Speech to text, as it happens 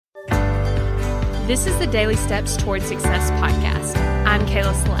This is the Daily Steps Toward Success podcast. I'm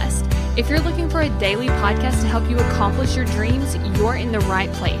Kayla Celeste. If you're looking for a daily podcast to help you accomplish your dreams, you're in the right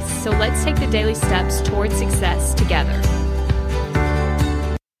place. So let's take the daily steps toward success together.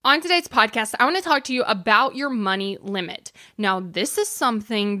 On today's podcast, I want to talk to you about your money limit. Now, this is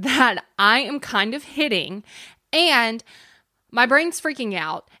something that I am kind of hitting, and my brain's freaking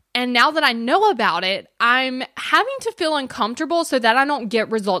out. And now that I know about it, I'm having to feel uncomfortable so that I don't get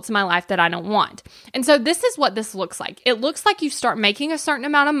results in my life that I don't want. And so this is what this looks like. It looks like you start making a certain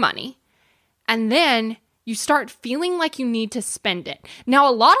amount of money, and then you start feeling like you need to spend it. Now,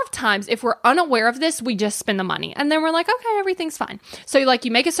 a lot of times, if we're unaware of this, we just spend the money. And then we're like, okay, everything's fine. So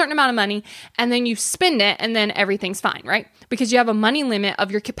you make a certain amount of money, and then you spend it, and then everything's fine, right? Because you have a money limit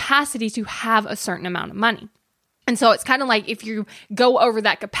of your capacity to have a certain amount of money. And so it's kind of like if you go over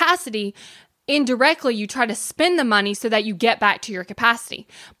that capacity, indirectly you try to spend the money so that you get back to your capacity.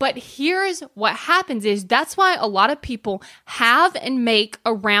 But here's what happens is that's why a lot of people have and make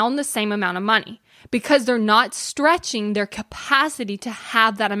around the same amount of money, because they're not stretching their capacity to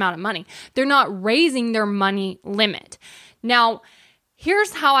have that amount of money. They're not raising their money limit. Now,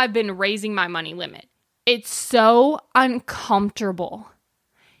 here's how I've been raising my money limit. It's so uncomfortable.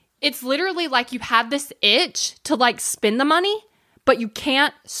 It's literally like you have this itch to spend the money, but you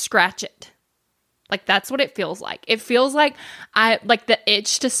can't scratch it. That's what it feels like. It feels like the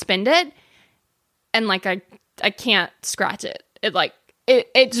itch to spend it, and I can't scratch it.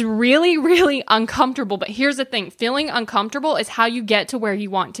 It's really, really uncomfortable. But here's the thing. Feeling uncomfortable is how you get to where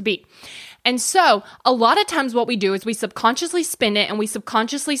you want to be. And so a lot of times what we do is we subconsciously spend it and we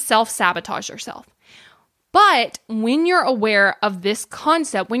subconsciously self-sabotage ourselves. But when you're aware of this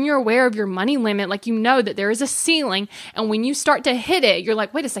concept, when you're aware of your money limit, you know that there is a ceiling, and when you start to hit it, you're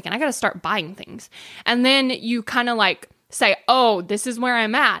like, wait a second, I got to start buying things. And then you kind of say, oh, this is where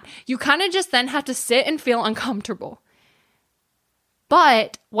I'm at. You kind of just then have to sit and feel uncomfortable.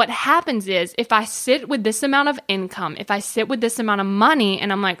 But what happens is if I sit with this amount of income, if I sit with this amount of money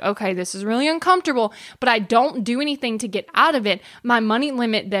and I'm like, okay, this is really uncomfortable, but I don't do anything to get out of it, my money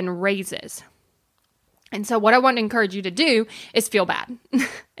limit then raises. And so what I want to encourage you to do is feel bad.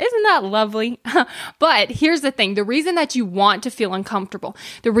 Isn't that lovely? But here's the thing. The reason that you want to feel uncomfortable,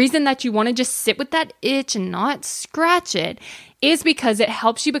 the reason that you want to just sit with that itch and not scratch it is because it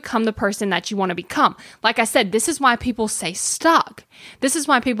helps you become the person that you want to become. Like I said, this is why people stay stuck. This is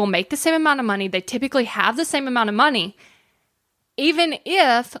why people make the same amount of money. They typically have the same amount of money. Even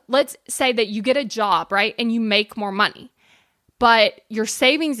if, let's say that you get a job, right? And you make more money, but your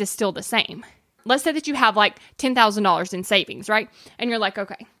savings is still the same. Let's say that you have $10,000 in savings, right? And you're like,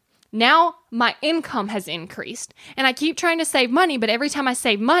 okay, now my income has increased and I keep trying to save money, but every time I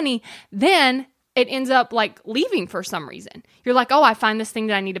save money, then it ends up leaving for some reason. You're like, oh, I find this thing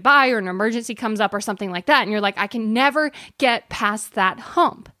that I need to buy, or an emergency comes up or something like that. And you're like, I can never get past that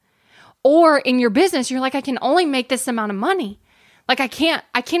hump. Or in your business, you're like, I can only make this amount of money. I can't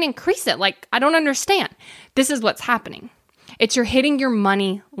increase it. I don't understand. This is what's happening. It's you're hitting your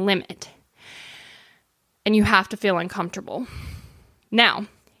money limit. And you have to feel uncomfortable. Now,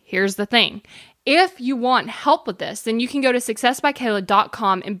 here's the thing. If you want help with this, then you can go to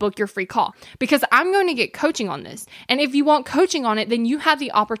successbykayla.com and book your free call, because I'm going to get coaching on this. And if you want coaching on it, then you have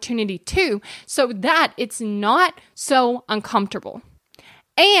the opportunity too, so that it's not so uncomfortable.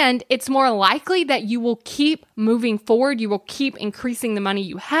 And it's more likely that you will keep moving forward. You will keep increasing the money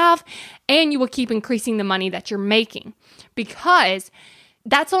you have, and you will keep increasing the money that you're making, because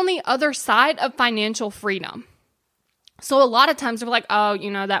that's on the other side of financial freedom. So a lot of times we're like, oh,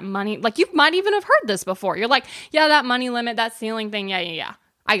 that money, you might even have heard this before. You're like, yeah, that money limit, that ceiling thing. Yeah.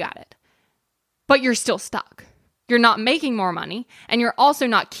 I got it. But you're still stuck. You're not making more money, and you're also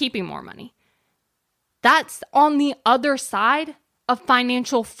not keeping more money. That's on the other side of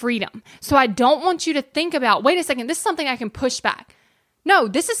financial freedom. So I don't want you to think about, wait a second, this is something I can push back. No,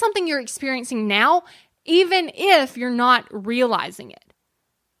 this is something you're experiencing now, even if you're not realizing it.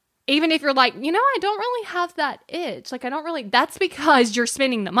 Even if you're like, I don't really have that itch. That's because you're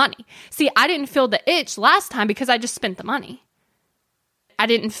spending the money. See, I didn't feel the itch last time because I just spent the money. I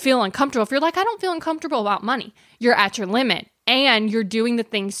didn't feel uncomfortable. If you're like, I don't feel uncomfortable about money, you're at your limit and you're doing the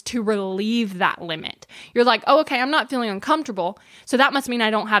things to relieve that limit. You're like, oh, okay, I'm not feeling uncomfortable, so that must mean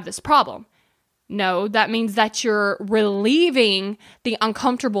I don't have this problem. No, that means that you're relieving the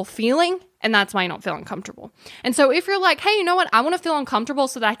uncomfortable feeling, and that's why you don't feel uncomfortable. And so if you're like, hey, you know what? I want to feel uncomfortable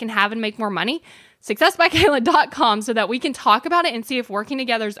so that I can have and make more money, successbykayla.com, so that we can talk about it and see if working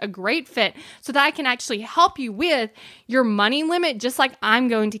together is a great fit, so that I can actually help you with your money limit, just like I'm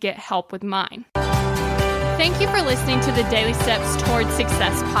going to get help with mine. Thank you for listening to the Daily Steps Toward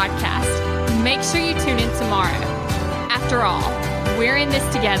Success podcast. Make sure you tune in tomorrow. After all, we're in this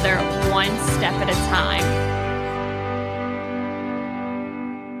together, one step at a time.